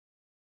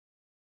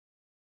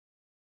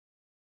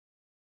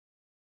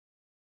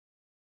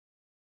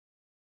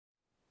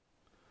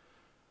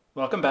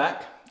Welcome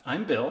back.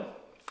 I'm Bill.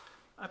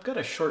 I've got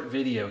a short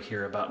video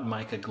here about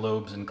mica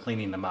globes and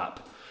cleaning them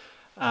up.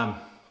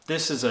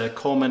 This is a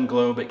Coleman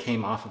globe. It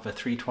came off of a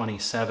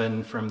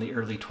 327 from the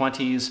early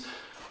 20s.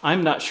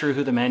 I'm not sure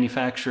who the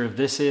manufacturer of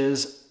this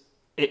is.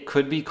 It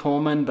could be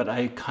Coleman, but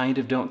I kind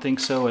of don't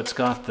think so. It's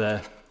got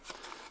the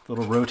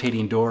little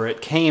rotating door. It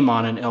came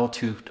on an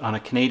on a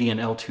Canadian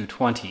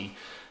L220.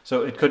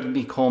 So it could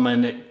be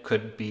Coleman, it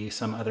could be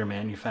some other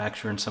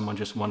manufacturer, and someone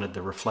just wanted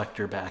the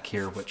reflector back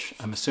here, which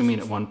I'm assuming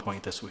at one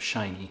point this was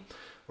shiny,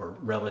 or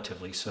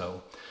relatively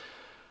so.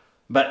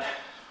 But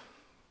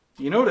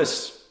you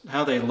notice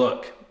how they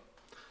look.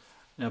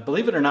 Now,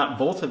 believe it or not,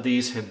 both of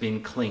these have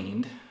been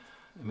cleaned.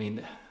 I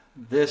mean,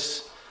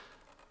 this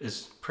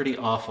is pretty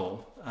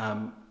awful.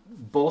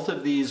 Both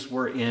of these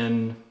were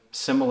in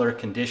similar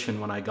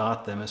condition when I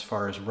got them as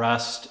far as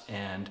rust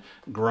and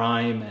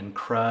grime and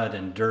crud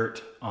and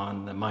dirt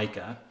on the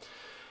mica.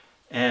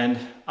 And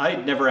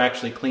I'd never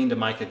actually cleaned a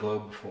mica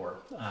globe before.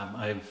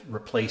 I've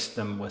replaced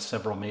them with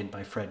several made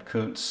by Fred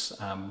Kuntz,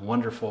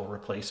 wonderful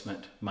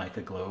replacement mica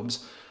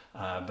globes,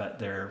 but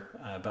they're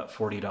about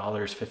 $40,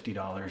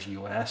 $50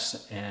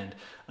 US, and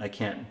I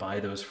can't buy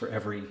those for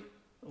every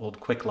old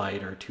Quick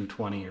Light or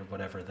 220 or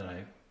whatever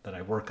that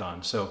I work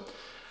on. So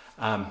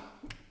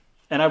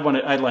and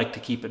I'd like to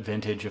keep it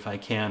vintage if I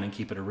can and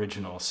keep it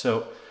original.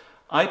 So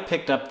I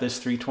picked up this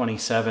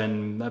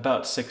 327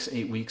 about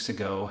 6-8 weeks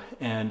ago,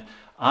 and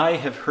I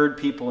have heard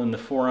people in the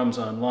forums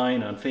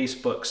online on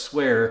Facebook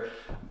swear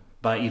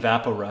by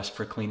Evaporust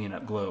for cleaning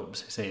up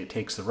globes. They say it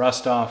takes the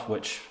rust off,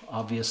 which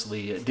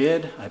obviously it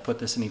did. I put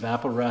this in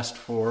Evaporust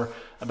for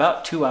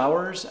about 2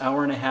 hours,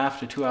 hour and a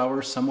half to 2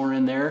 hours, somewhere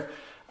in there.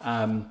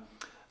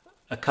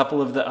 A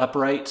couple of the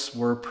uprights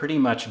were pretty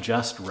much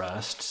just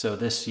rust, so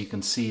this you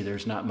can see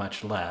there's not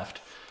much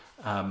left.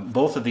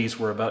 Both of these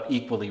were about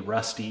equally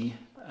rusty.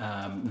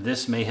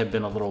 This may have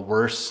been a little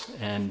worse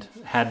and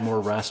had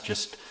more rust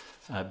just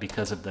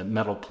because of the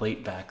metal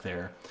plate back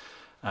there.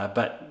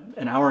 But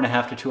an hour and a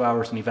half to 2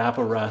 hours in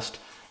Evaporust,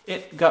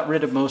 it got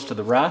rid of most of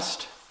the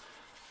rust.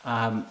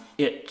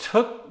 It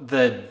took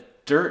the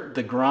dirt,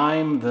 the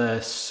grime, the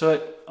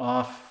soot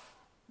off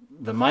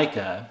the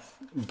mica,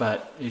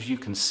 but as you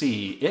can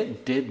see,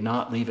 it did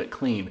not leave it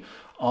clean.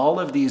 All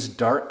of these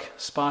dark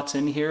spots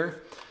in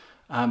here,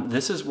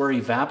 this is where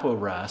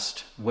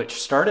Evaporust,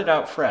 which started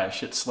out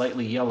fresh, it's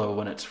slightly yellow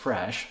when it's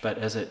fresh, but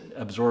as it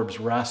absorbs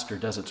rust or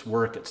does its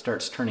work, it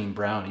starts turning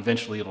brown.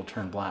 Eventually it'll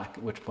turn black,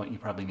 at which point you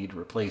probably need to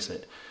replace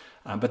it.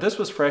 But this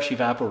was fresh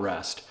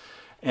Evaporust,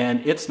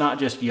 and it's not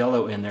just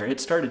yellow in there.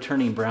 It started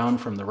turning brown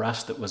from the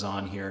rust that was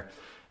on here,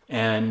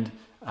 and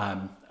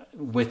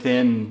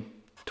within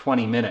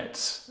 20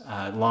 minutes,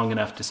 long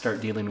enough to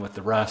start dealing with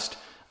the rust,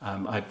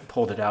 I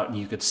pulled it out and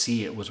you could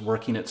see it was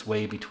working its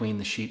way between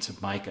the sheets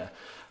of mica.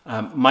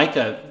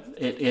 Mica,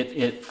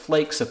 it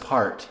flakes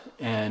apart,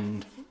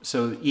 and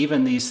so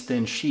even these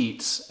thin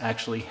sheets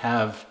actually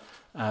have,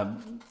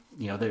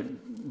 you know,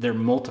 they're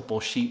multiple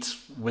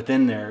sheets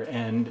within there,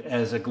 and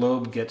as a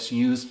globe gets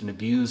used and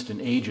abused and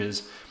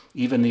ages,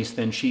 even these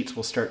thin sheets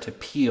will start to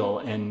peel,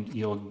 and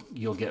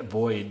you'll get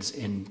voids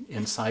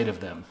inside of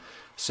them.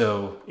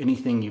 So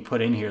anything you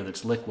put in here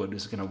that's liquid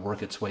is going to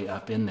work its way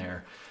up in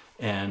there.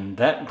 And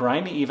that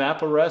grimy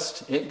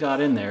Evaporust, it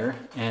got in there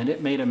and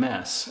it made a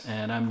mess,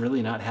 and I'm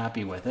really not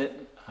happy with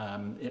it.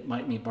 It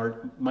might be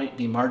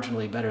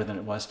marginally better than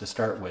it was to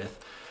start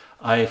with.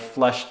 I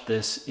flushed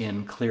this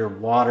in clear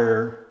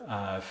water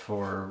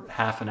for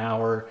half an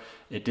hour.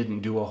 It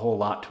didn't do a whole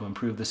lot to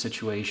improve the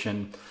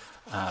situation.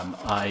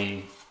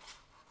 I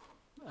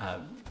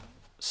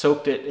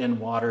soaked it in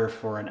water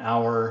for an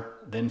hour,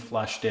 then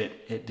flushed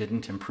it. It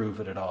didn't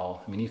improve it at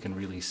all. I mean, you can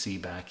really see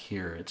back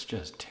here, it's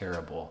just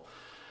terrible.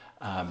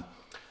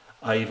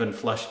 I even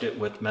flushed it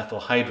with methyl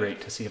hydrate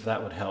to see if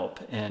that would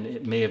help, and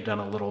it may have done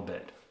a little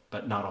bit,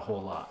 but not a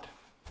whole lot.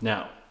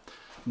 Now,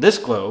 this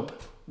globe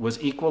was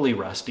equally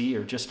rusty,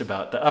 or just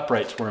about. The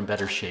uprights were in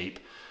better shape.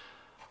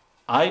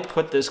 I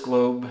put this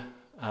globe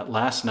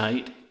last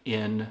night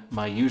in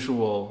my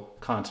usual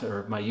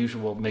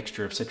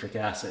mixture of citric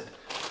acid.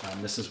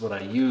 This is what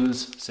I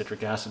use,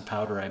 citric acid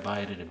powder. I buy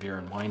it at a beer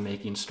and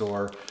winemaking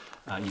store.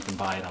 You can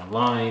buy it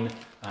online.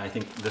 I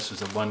think this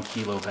was a 1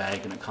 kilo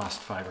bag and it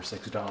cost $5 or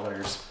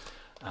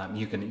 $6.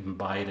 You can even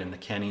buy it in the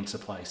canning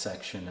supply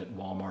section at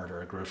Walmart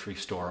or a grocery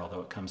store,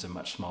 although it comes in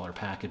much smaller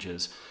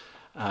packages.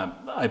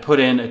 I put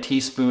in a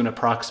teaspoon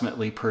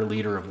approximately per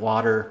liter of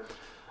water.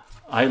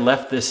 I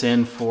left this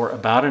in for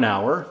about an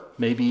hour,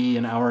 maybe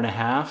an hour and a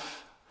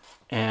half.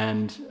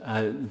 And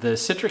the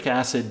citric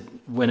acid,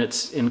 when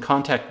it's in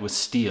contact with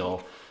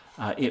steel,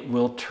 it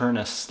will turn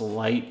a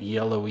slight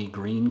yellowy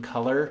green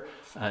color.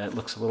 It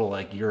looks a little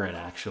like urine,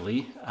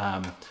 actually.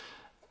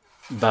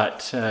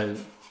 But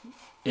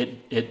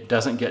it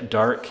doesn't get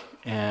dark,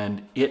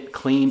 and it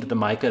cleaned the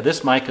mica.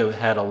 This mica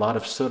had a lot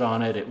of soot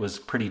on it. It was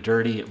pretty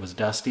dirty. It was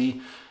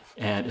dusty.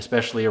 And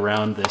especially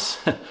around this,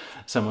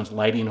 someone's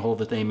lighting hole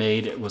that they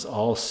made, it was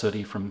all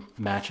sooty from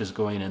matches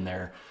going in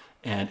there.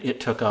 And it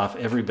took off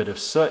every bit of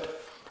soot.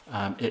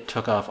 It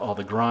took off all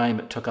the grime,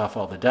 it took off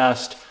all the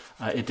dust.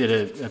 It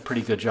did a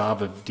pretty good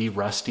job of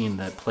de-rusting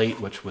the plate,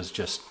 which was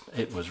just,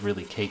 it was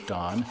really caked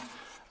on.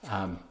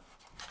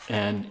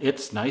 And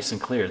it's nice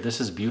and clear. This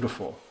is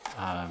beautiful.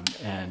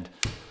 And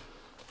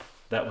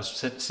that was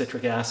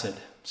citric acid.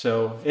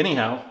 So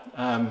anyhow,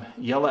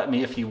 yell at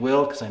me if you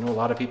will, because I know a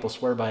lot of people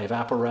swear by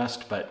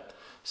Evaporust, but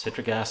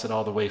citric acid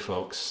all the way,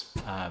 folks.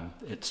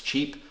 It's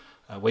cheap,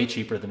 way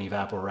cheaper than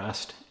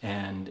Evaporust,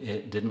 and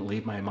it didn't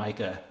leave my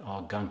mica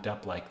all gunked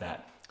up like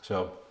that.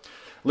 So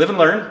live and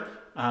learn.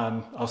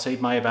 I'll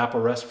save my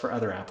Evaporust for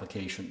other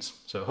applications.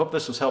 So hope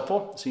this was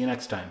helpful. See you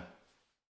next time.